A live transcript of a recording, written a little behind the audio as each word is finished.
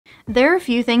There are a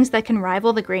few things that can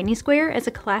rival the granny square as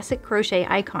a classic crochet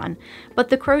icon, but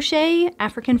the Crochet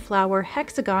African flower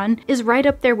hexagon is right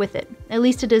up there with it. At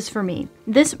least it is for me.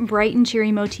 This bright and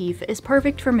cheery motif is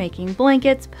perfect for making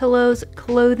blankets, pillows,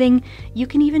 clothing. You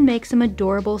can even make some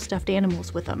adorable stuffed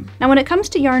animals with them. Now when it comes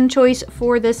to yarn choice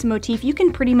for this motif, you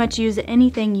can pretty much use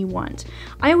anything you want.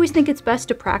 I always think it's best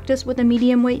to practice with a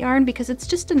medium weight yarn because it's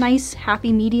just a nice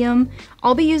happy medium.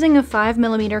 I'll be using a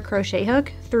 5mm crochet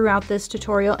hook throughout this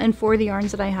tutorial and for the yarns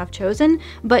that I have chosen,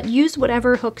 but use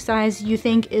whatever hook size you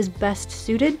think is best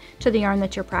suited to the yarn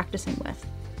that you're practicing with.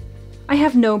 I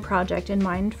have no project in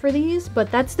mind for these,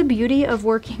 but that's the beauty of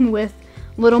working with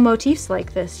little motifs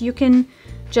like this. You can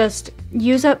just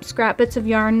use up scrap bits of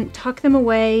yarn, tuck them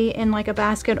away in like a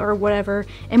basket or whatever,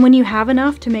 and when you have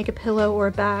enough to make a pillow or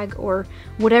a bag or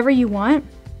whatever you want,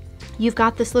 you've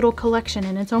got this little collection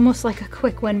and it's almost like a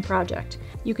quick win project.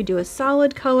 You could do a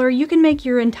solid color, you can make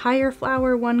your entire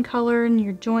flower one color and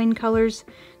your join colors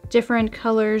different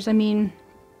colors. I mean,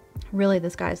 really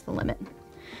the sky's the limit.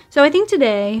 So I think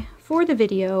today, for the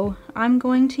video, I'm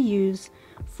going to use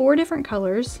 4 different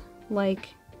colors, like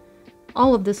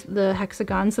all of the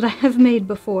hexagons that I have made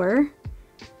before,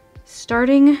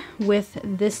 starting with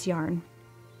this yarn.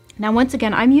 Now once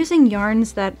again, I'm using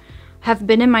yarns that have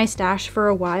been in my stash for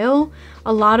a while,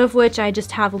 a lot of which I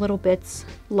just have little bits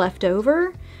left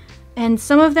over, and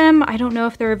some of them I don't know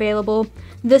if they're available.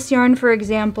 This yarn, for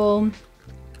example,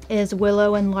 is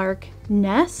Willow and Lark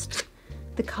Nest.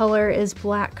 The color is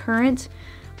Black Currant.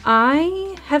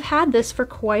 I have had this for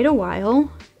quite a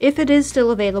while. If it is still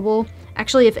available,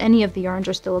 actually if any of the yarns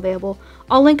are still available,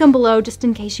 I'll link them below just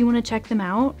in case you want to check them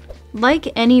out.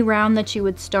 Like any round that you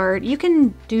would start, you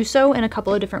can do so in a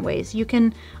couple of different ways. You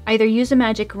can either use a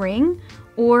magic ring,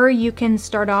 or you can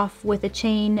start off with a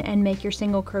chain and make your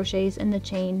single crochets in the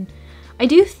chain. I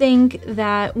do think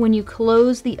that when you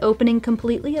close the opening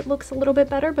completely, it looks a little bit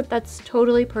better, but that's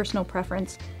totally personal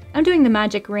preference. I'm doing the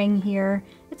magic ring here.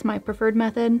 It's my preferred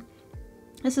method.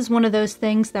 This is one of those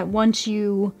things that once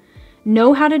you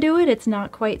know how to do it, it's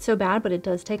not quite so bad, but it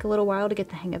does take a little while to get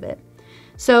the hang of it.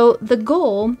 So the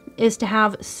goal is to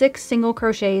have 6 single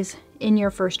crochets in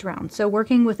your first round. So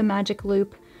working with a magic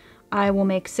loop, I will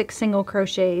make 6 single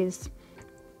crochets.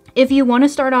 If you want to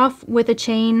start off with a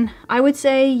chain, I would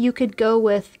say you could go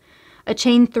with a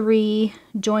chain 3,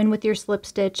 join with your slip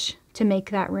stitch to make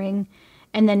that ring,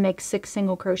 and then make 6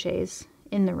 single crochets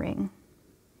in the ring.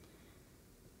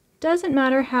 Doesn't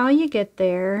matter how you get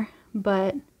there,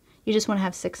 but you just want to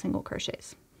have 6 single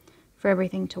crochets for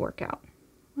everything to work out.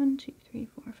 1, 2, 3,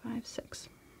 4, 5, 6.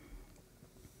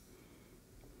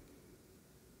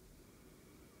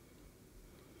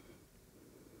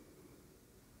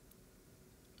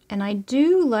 And I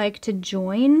do like to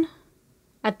join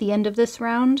at the end of this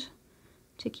round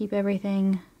to keep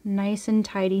everything nice and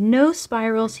tidy. No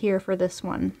spirals here for this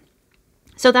one.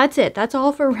 So that's it. That's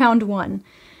all for round 1.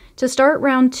 To start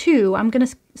round 2, I'm going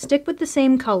to stick with the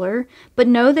same color, but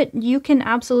know that you can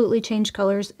absolutely change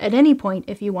colors at any point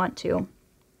if you want to.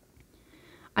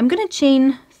 I'm going to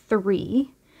chain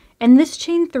 3, and this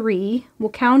chain 3 will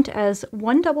count as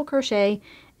 1 double crochet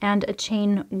and a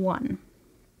chain 1.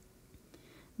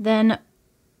 Then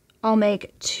I'll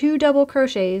make 2 double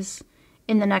crochets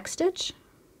in the next stitch,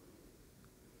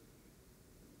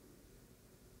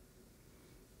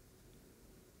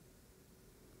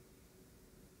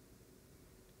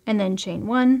 and then chain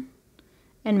 1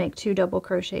 and make 2 double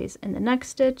crochets in the next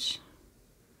stitch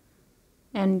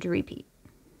and repeat.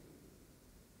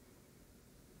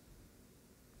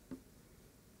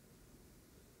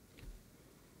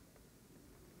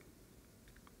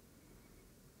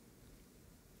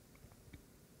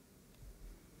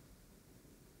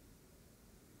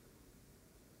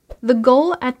 The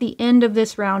goal at the end of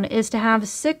this round is to have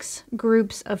 6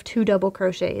 groups of 2 double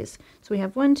crochets. So we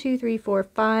have 1, 2, 3, 4,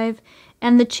 5,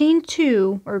 and the chain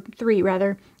 2, or 3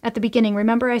 rather, at the beginning.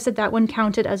 Remember I said that one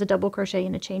counted as a double crochet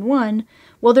in a chain 1.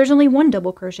 Well, there's only 1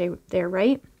 double crochet there,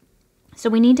 right? So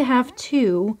we need to have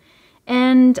 2,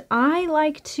 and I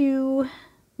like to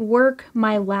work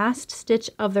my last stitch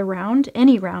of the round,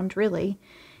 any round really,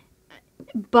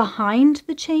 behind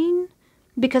the chain,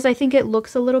 because I think it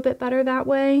looks a little bit better that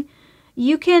way.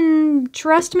 You can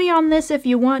trust me on this if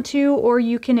you want to, or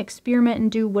you can experiment and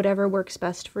do whatever works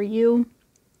best for you.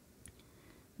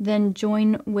 Then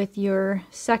join with your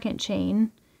second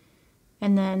chain,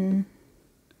 and then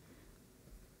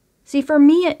see, for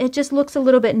me it just looks a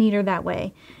little bit neater that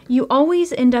way. You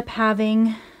always end up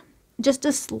having just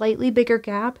a slightly bigger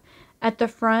gap at the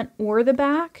front or the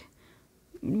back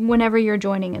whenever you're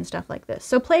joining and stuff like this.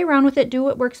 So play around with it, do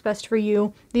what works best for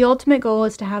you. The ultimate goal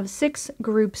is to have 6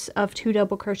 groups of 2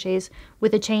 double crochets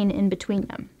with a chain in between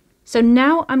them. So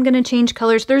now I'm going to change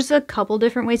colors. There's a couple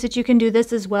different ways that you can do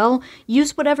this as well.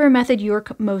 Use whatever method you're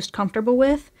most comfortable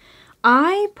with.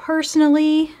 I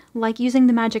personally like using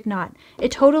the magic knot.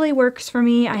 It totally works for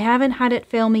me. I haven't had it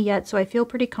fail me yet, so I feel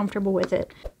pretty comfortable with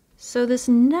it. So this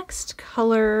next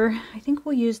color, I think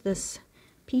we'll use this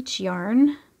peach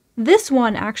yarn. This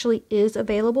one actually is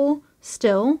available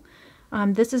still.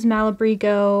 This is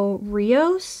Malabrigo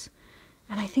Rios,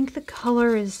 and I think the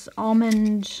color is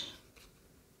Almond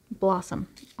Blossom.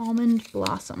 Almond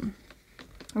Blossom.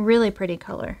 A really pretty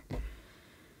color.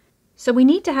 So we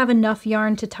need to have enough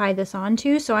yarn to tie this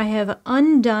onto, so I have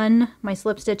undone my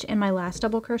slip stitch in my last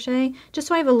double crochet, just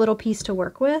so I have a little piece to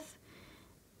work with.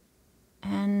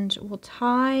 And we'll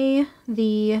tie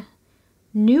the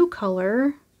new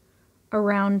color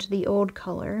around the old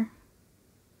color.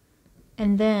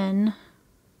 And then,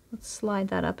 let's slide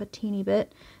that up a teeny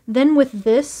bit. Then with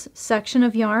this section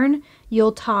of yarn,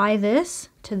 you'll tie this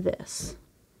to this.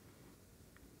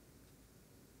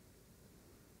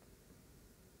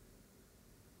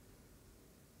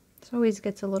 This always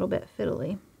gets a little bit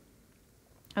fiddly.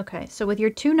 Okay, so with your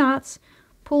 2 knots,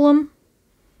 pull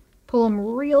them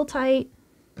real tight,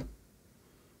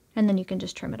 and then you can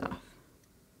just trim it off.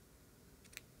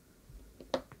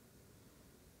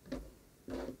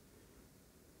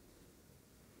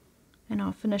 And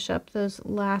I'll finish up those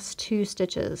last 2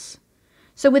 stitches.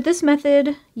 So with this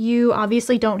method, you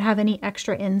obviously don't have any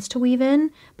extra ends to weave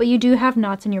in, but you do have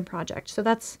knots in your project. So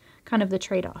that's kind of the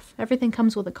trade-off. Everything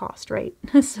comes with a cost, right?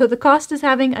 So the cost is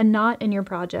having a knot in your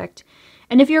project.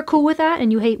 And if you're cool with that and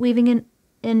you hate weaving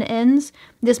in ends,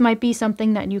 this might be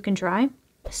something that you can try.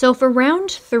 So for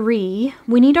round 3,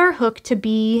 we need our hook to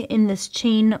be in this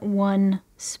chain 1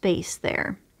 space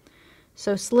there.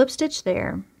 So slip stitch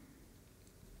there.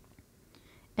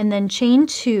 And then chain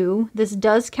 2, this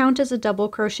does count as a double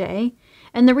crochet.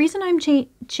 And the reason I'm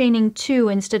chaining 2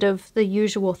 instead of the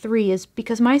usual 3 is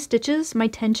because my stitches, my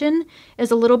tension is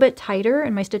a little bit tighter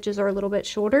and my stitches are a little bit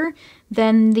shorter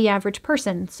than the average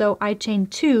person. So I chain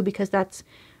 2 because that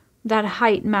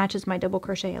height matches my double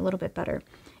crochet a little bit better.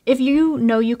 If you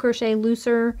know you crochet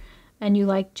looser and you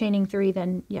like chaining 3,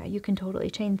 then yeah, you can totally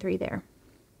chain 3 there.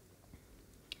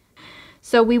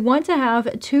 So we want to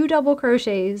have 2 double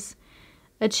crochets,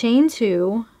 a chain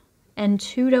 2, and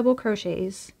 2 double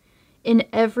crochets in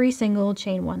every single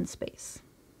chain 1 space.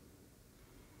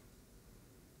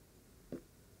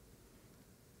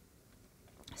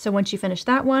 So once you finish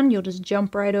that one, you'll just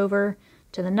jump right over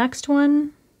to the next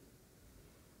one,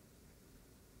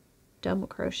 double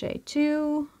crochet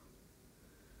 2,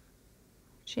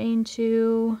 chain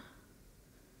 2,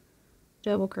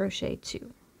 double crochet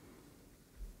 2.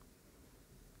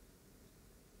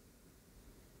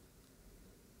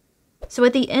 So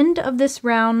at the end of this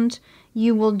round,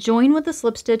 you will join with a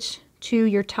slip stitch to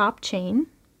your top chain.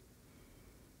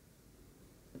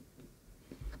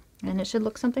 And it should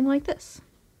look something like this.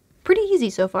 Pretty easy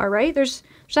so far, right? There's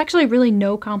actually really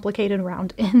no complicated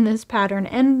round in this pattern,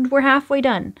 and we're halfway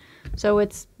done. So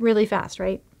it's really fast,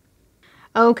 right?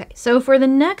 Okay, so for the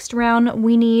next round,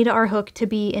 we need our hook to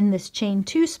be in this chain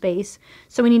 2 space.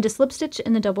 So we need to slip stitch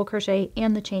in the double crochet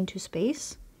and the chain 2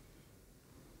 space.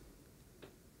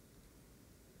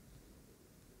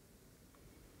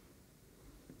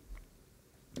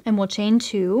 And we'll chain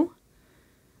 2,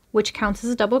 which counts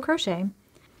as a double crochet.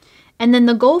 And then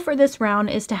the goal for this round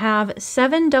is to have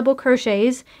 7 double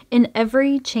crochets in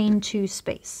every chain 2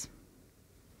 space.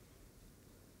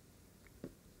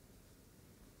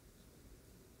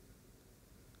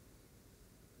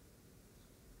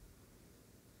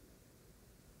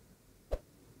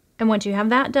 And once you have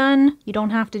that done, you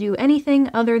don't have to do anything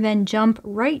other than jump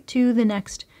right to the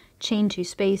next chain 2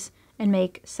 space and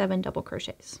make 7 double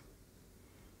crochets.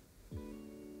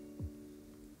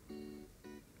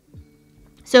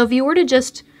 So if you were to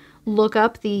just look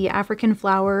up the African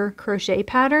flower crochet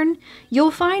pattern,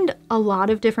 you'll find a lot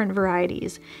of different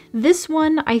varieties. This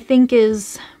one I think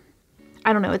is,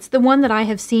 I don't know, it's the one that I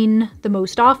have seen the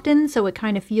most often, so it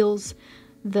kind of feels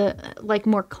like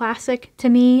more classic to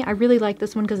me. I really like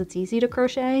this one because it's easy to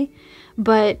crochet.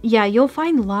 But yeah, you'll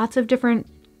find lots of different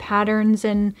patterns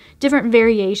and different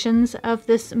variations of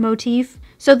this motif.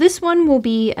 So this one will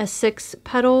be a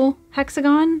 6-petal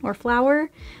hexagon or flower,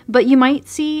 but you might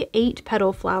see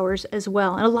 8-petal flowers as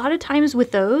well. And a lot of times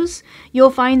with those,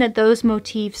 you'll find that those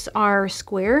motifs are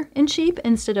square in shape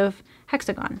instead of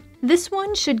hexagon. This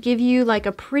one should give you like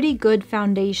a pretty good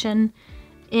foundation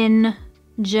in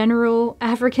general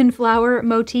African flower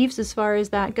motifs as far as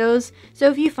that goes. So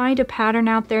if you find a pattern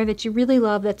out there that you really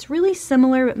love that's really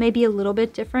similar but maybe a little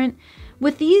bit different,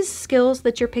 with these skills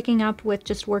that you're picking up with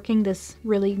just working this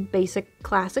really basic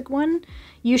classic one,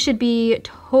 you should be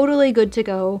totally good to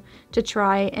go to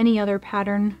try any other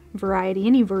pattern variety,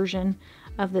 any version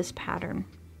of this pattern.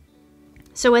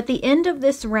 So at the end of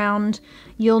this round,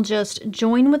 you'll just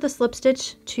join with a slip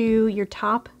stitch to your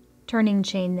top turning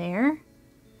chain there,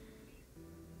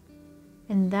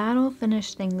 and that'll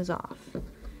finish things off.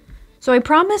 So I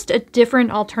promised a different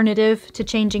alternative to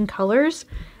changing colors,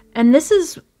 and this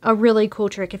is a really cool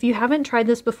trick. If you haven't tried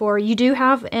this before, you do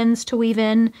have ends to weave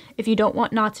in. If you don't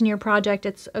want knots in your project,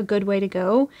 it's a good way to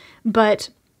go. But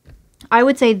I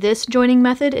would say this joining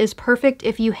method is perfect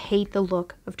if you hate the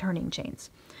look of turning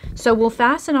chains. So we'll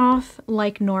fasten off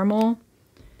like normal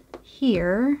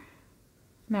here.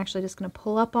 I'm actually just going to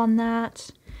pull up on that.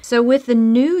 So with the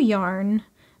new yarn,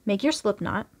 make your slip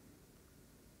knot.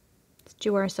 Let's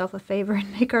do ourselves a favor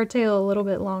and make our tail a little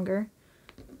bit longer.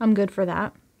 I'm good for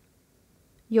that.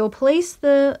 You'll place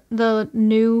the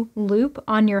new loop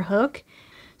on your hook.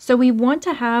 So we want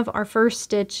to have our first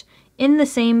stitch in the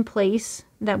same place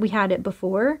that we had it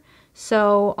before.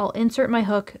 So I'll insert my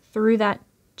hook through that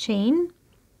chain,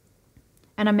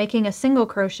 and I'm making a single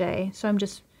crochet. So I'm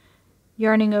just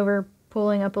yarning over,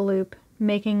 pulling up a loop,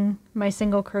 making my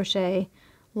single crochet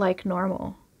like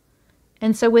normal.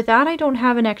 And so with that, I don't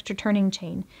have an extra turning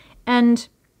chain. And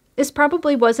this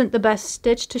probably wasn't the best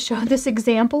stitch to show this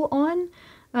example on,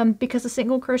 because a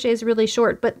single crochet is really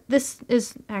short, but this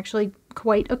is actually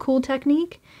quite a cool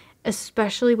technique,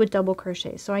 especially with double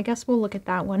crochet. So I guess we'll look at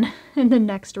that one in the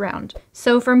next round.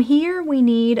 So from here, we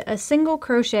need a single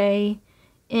crochet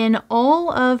in all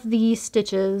of the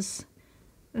stitches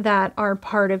that are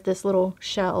part of this little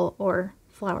shell or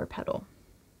flower petal.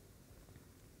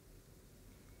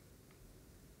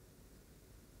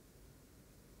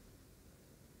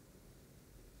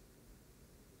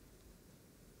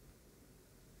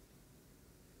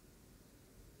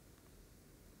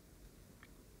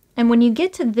 And when you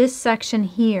get to this section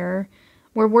here,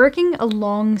 we're working a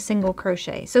long single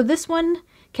crochet. So this one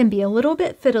can be a little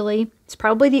bit fiddly. It's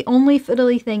probably the only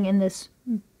fiddly thing in this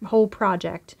whole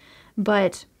project,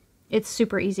 but it's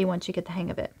super easy once you get the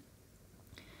hang of it.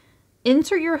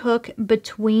 Insert your hook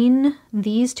between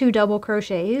these two double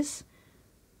crochets,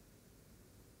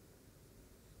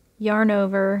 yarn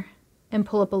over, and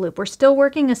pull up a loop. We're still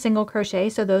working a single crochet,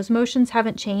 so those motions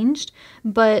haven't changed,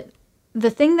 but the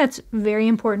thing that's very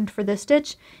important for this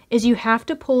stitch is you have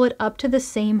to pull it up to the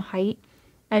same height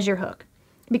as your hook,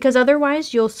 because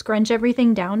otherwise you'll scrunch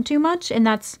everything down too much, and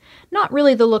that's not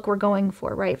really the look we're going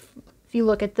for, right? If you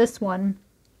look at this one,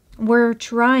 we're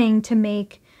trying to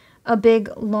make a big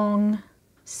long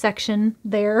section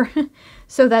there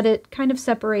so that it kind of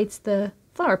separates the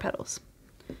flower petals.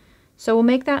 So we'll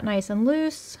make that nice and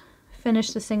loose,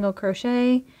 finish the single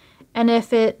crochet, and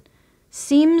if it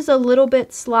seems a little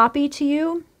bit sloppy to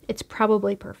you, it's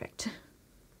probably perfect.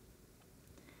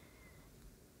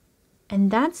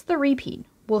 And that's the repeat.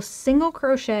 We'll single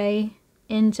crochet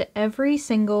into every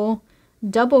single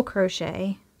double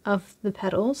crochet of the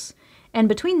petals, and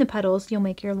between the petals you'll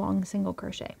make your long single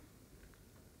crochet.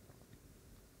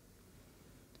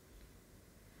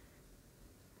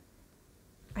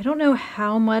 I don't know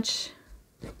how much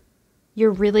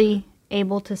you're really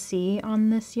able to see on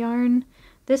this yarn.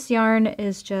 This yarn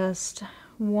is just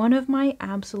one of my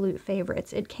absolute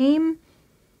favorites. It came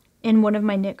in one of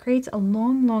my knit crates a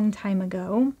long time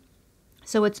ago,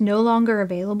 so it's no longer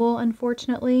available,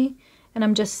 unfortunately, and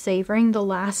I'm just savoring the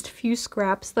last few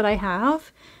scraps that I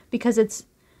have because it's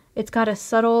got a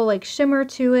subtle like shimmer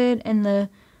to it, and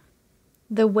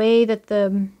the way that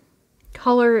the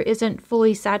color isn't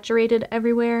fully saturated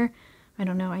everywhere. I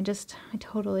don't know, I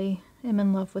totally am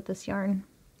in love with this yarn.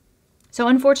 So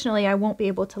unfortunately, I won't be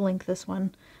able to link this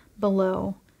one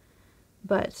below,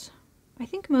 but I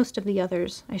think most of the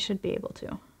others I should be able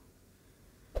to.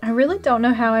 I really don't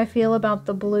know how I feel about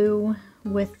the blue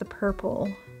with the purple.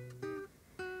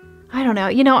 I don't know.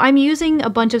 You know, I'm using a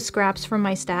bunch of scraps from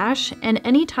my stash, and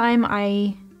anytime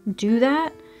I do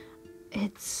that,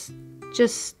 it's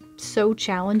just so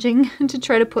challenging to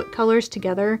try to put colors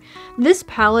together. This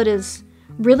palette is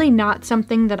really not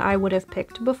something that I would have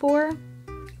picked before.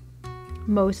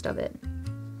 Most of it.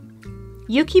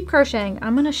 You keep crocheting.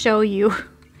 I'm going to show you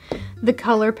the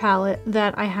color palette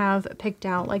that I have picked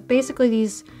out. Like basically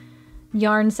these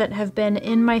yarns that have been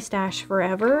in my stash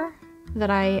forever that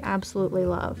I absolutely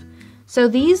love. So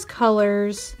these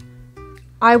colors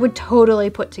I would totally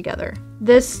put together.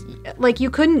 This, like, you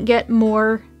couldn't get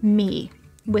more me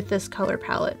with this color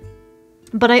palette.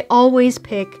 but I always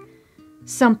pick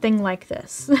something like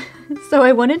this. So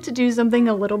I wanted to do something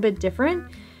a little bit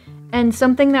different and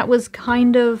something that was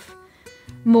kind of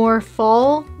more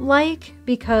fall-like,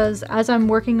 because as I'm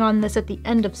working on this at the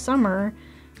end of summer,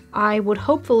 I would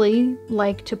hopefully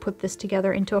like to put this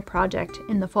together into a project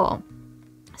in the fall.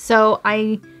 So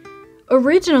I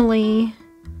originally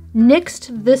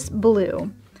nixed this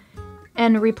blue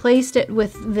and replaced it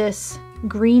with this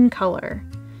green color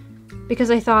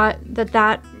because I thought that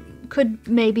that could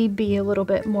maybe be a little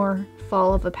bit more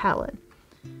fall of a palette.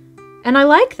 And I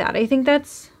like that. I think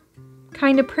that's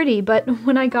kind of pretty, but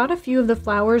when I got a few of the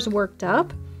flowers worked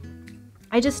up,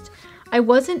 I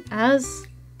wasn't as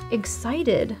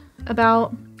excited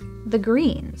about the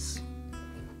greens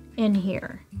in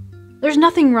here. There's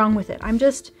nothing wrong with it. I'm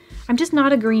just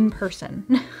not a green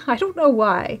person. I don't know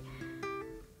why.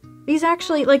 These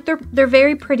actually, like, they're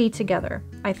very pretty together,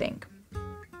 I think.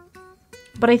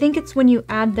 But I think it's when you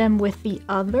add them with the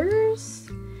others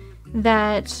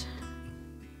that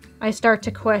I start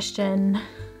to question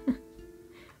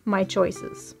my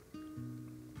choices.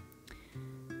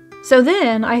 So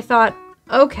then I thought,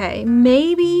 okay,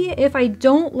 maybe if I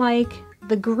don't like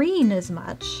the green as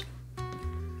much,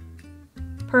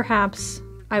 perhaps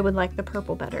I would like the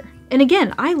purple better. And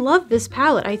again, I love this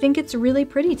palette. I think it's really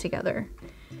pretty together.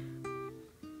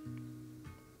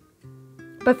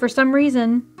 But for some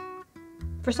reason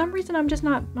I'm just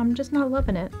not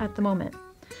loving it at the moment.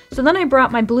 So then I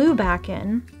brought my blue back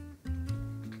in.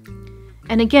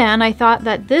 And again, I thought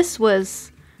that this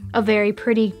was a very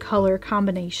pretty color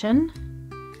combination.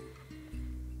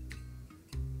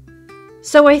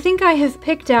 So I think I have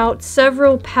picked out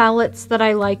several palettes that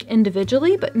I like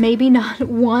individually, but maybe not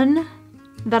one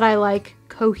that I like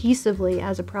cohesively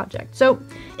as a project. So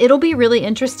it'll be really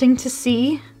interesting to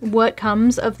see what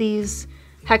comes of these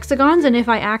hexagons and if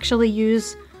I actually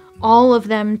use all of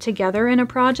them together in a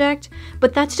project.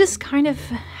 But that's just kind of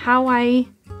how I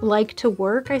like to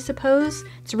work, I suppose.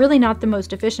 It's really not the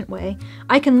most efficient way.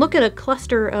 I can look at a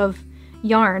cluster of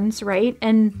yarns, right,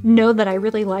 and know that I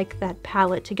really like that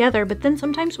palette together, but then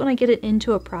sometimes when I get it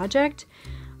into a project,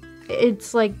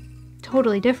 it's like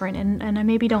totally different and I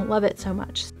maybe don't love it so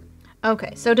much.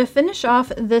 Okay, so to finish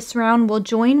off this round, we'll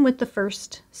join with the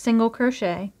first single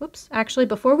crochet. Whoops, actually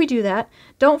before we do that,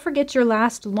 don't forget your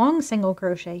last long single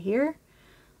crochet here,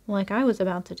 like I was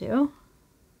about to do.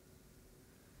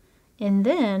 And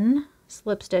then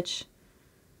slip stitch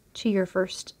to your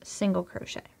first single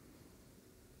crochet.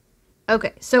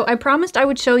 Okay, so I promised I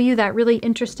would show you that really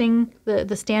interesting,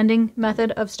 the standing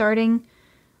method of starting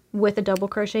with a double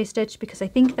crochet stitch, because I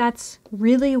think that's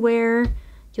really where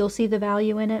you'll see the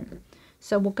value in it.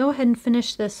 So we'll go ahead and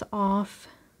finish this off.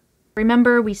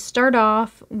 Remember, we start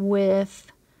off with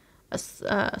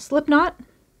a slip knot,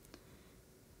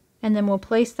 and then we'll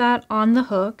place that on the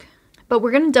hook. But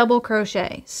we're going to double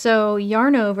crochet. So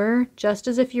yarn over, just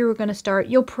as if you were going to start.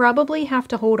 You'll probably have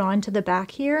to hold on to the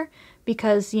back here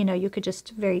because, you know, you could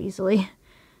just very easily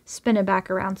spin it back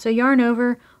around. So yarn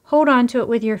over, hold on to it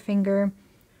with your finger.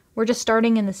 We're just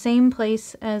starting in the same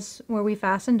place as where we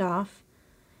fastened off.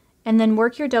 And then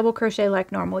work your double crochet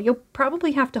like normal. You'll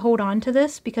probably have to hold on to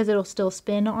this because it'll still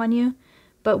spin on you.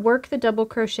 But work the double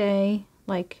crochet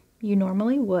like you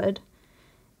normally would.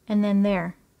 And then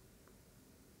there.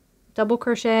 Double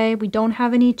crochet. We don't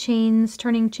have any chains,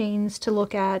 turning chains to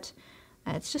look at.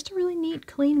 It's just a really neat,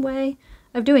 clean way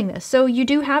of doing this. So you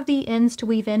do have the ends to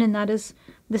weave in, and that is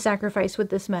the sacrifice with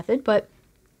this method. But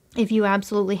if you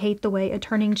absolutely hate the way a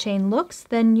turning chain looks,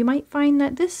 then you might find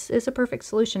that this is a perfect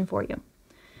solution for you.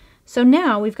 So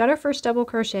now we've got our first double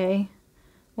crochet.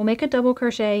 We'll make a double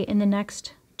crochet in the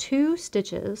next 2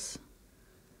 stitches.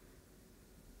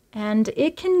 And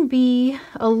it can be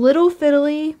a little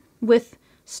fiddly with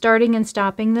starting and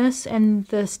stopping this, and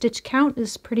the stitch count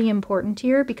is pretty important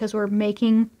here because we're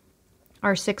making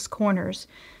our 6 corners.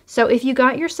 So if you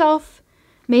got yourself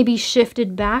maybe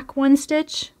shifted back 1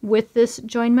 stitch with this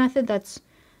join method, that's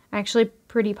actually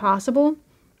pretty possible.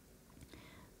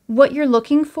 What you're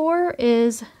looking for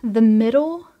is the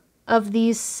middle of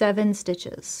these 7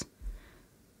 stitches.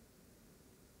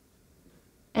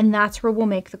 And that's where we'll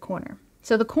make the corner.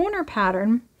 So the corner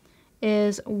pattern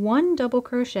is 1 double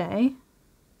crochet,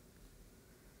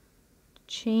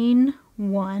 chain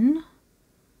 1,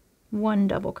 1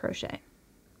 double crochet.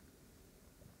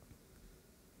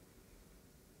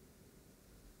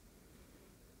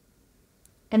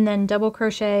 And then double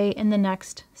crochet in the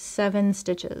next 7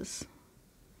 stitches.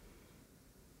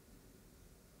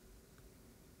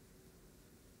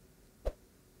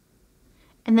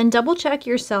 And then double check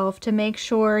yourself to make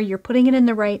sure you're putting it in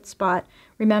the right spot.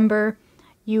 Remember,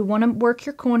 you want to work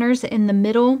your corners in the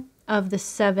middle of the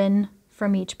 7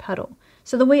 from each petal.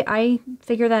 So the way I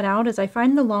figure that out is I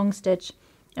find the long stitch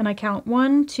and I count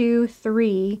 1, 2,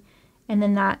 3, and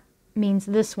then that means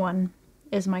this one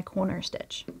is my corner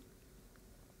stitch.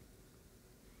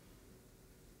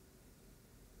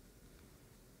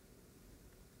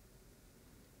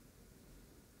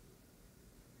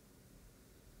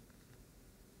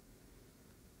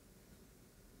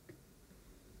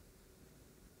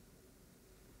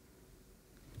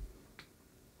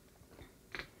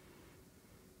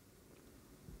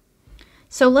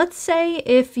 So let's say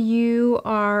if you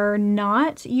are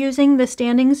not using the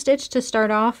standing stitch to start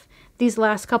off these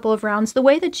last couple of rounds, the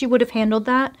way that you would have handled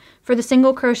that for the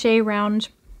single crochet round,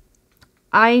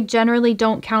 I generally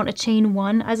don't count a chain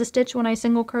 1 as a stitch when I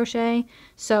single crochet,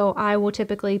 so I will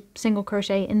typically single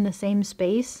crochet in the same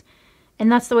space, and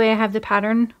that's the way I have the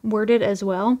pattern worded as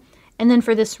well. And then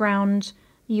for this round,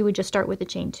 you would just start with a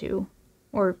chain 2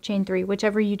 or chain 3,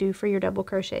 whichever you do for your double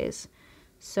crochets.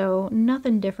 So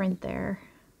nothing different there.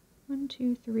 1,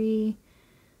 2, 3.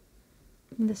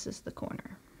 This is the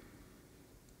corner.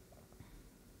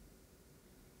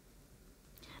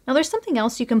 Now there's something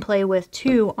else you can play with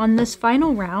too on this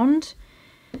final round.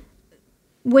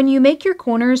 When you make your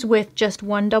corners with just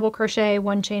 1 double crochet,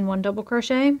 1 chain, 1 double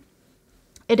crochet,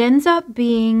 it ends up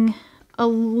being a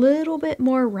little bit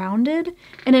more rounded,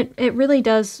 and it really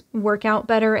does work out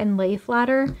better and lay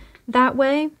flatter that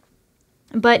way.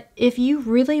 But if you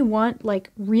really want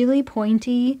like really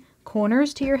pointy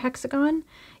corners to your hexagon,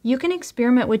 you can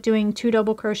experiment with doing 2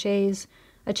 double crochets,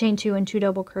 a chain 2 and 2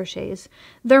 double crochets.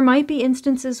 There might be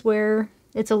instances where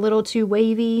it's a little too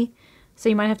wavy, so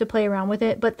you might have to play around with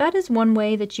it, but that is one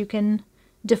way that you can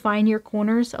define your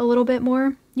corners a little bit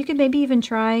more. You could maybe even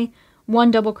try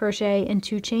 1 double crochet and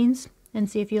 2 chains and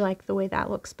see if you like the way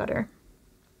that looks better.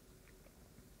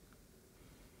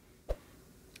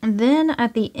 And then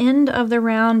at the end of the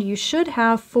round, you should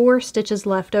have 4 stitches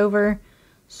left over.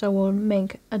 So we'll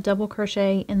make a double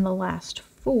crochet in the last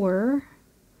 4.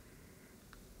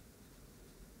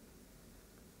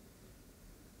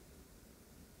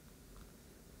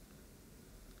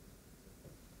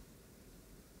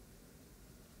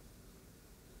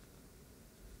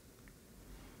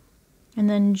 And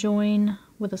then join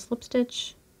with a slip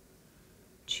stitch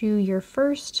to your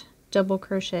first double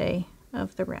crochet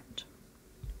of the round.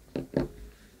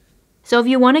 So if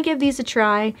you want to give these a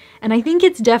try, and I think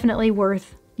it's definitely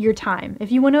worth your time,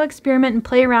 if you want to experiment and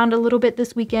play around a little bit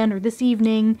this weekend or this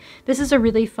evening, this is a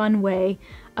really fun way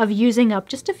of using up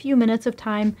just a few minutes of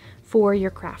time for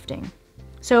your crafting.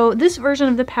 So this version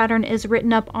of the pattern is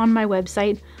written up on my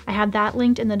website. I have that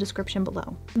linked in the description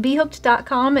below.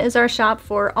 B.Hooked.com is our shop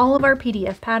for all of our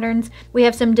PDF patterns. We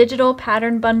have some digital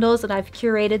pattern bundles that I've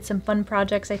curated, some fun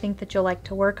projects I think that you'll like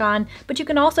to work on, but you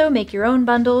can also make your own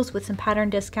bundles with some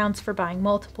pattern discounts for buying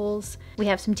multiples. We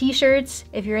have some t-shirts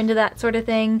if you're into that sort of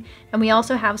thing, and we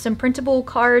also have some printable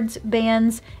cards,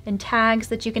 bands, and tags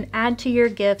that you can add to your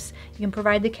gifts. You can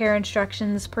provide the care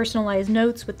instructions, personalized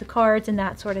notes with the cards, and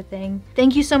that sort of thing.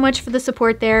 Thank you so much for the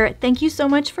support there. Thank you so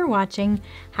much for watching.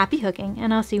 Happy hooking,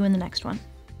 and I'll see you in the next one.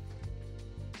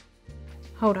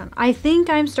 Hold on, I think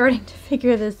I'm starting to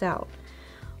figure this out.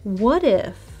 What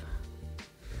if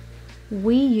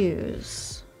we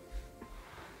use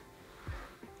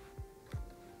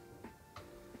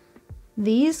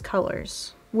these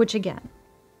colors, which again,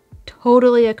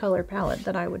 totally a color palette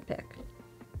that I would pick.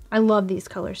 I love these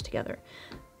colors together.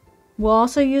 We'll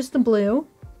also use the blue,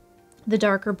 the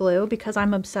darker blue, because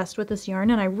I'm obsessed with this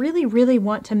yarn and I really, really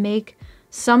want to make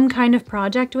some kind of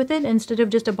project with it instead of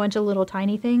just a bunch of little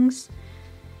tiny things.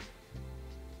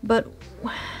 But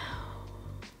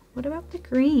what about the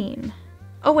green?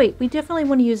 Oh wait, we definitely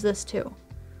want to use this too.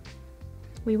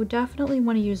 We would definitely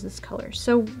want to use this color.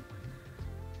 So,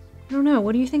 I don't know,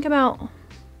 what do you think about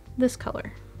this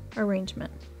color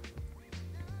arrangement?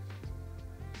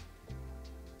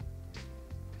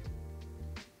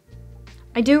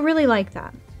 I do really like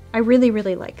that. I really,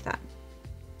 really like that.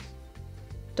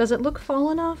 Does it look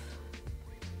fall enough?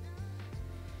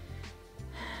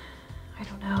 I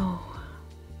don't know.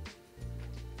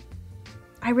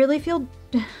 I really feel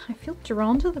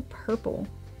drawn to the purple.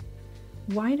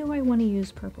 Why do I want to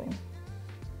use purple?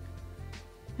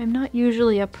 I'm not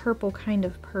usually a purple kind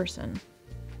of person,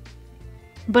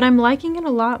 but I'm liking it a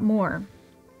lot more.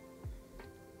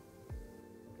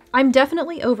 I'm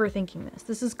definitely overthinking this.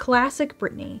 This is classic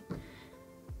Brittany.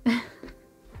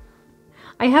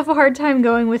 I have a hard time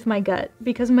going with my gut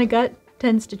because my gut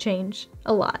tends to change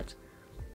a lot.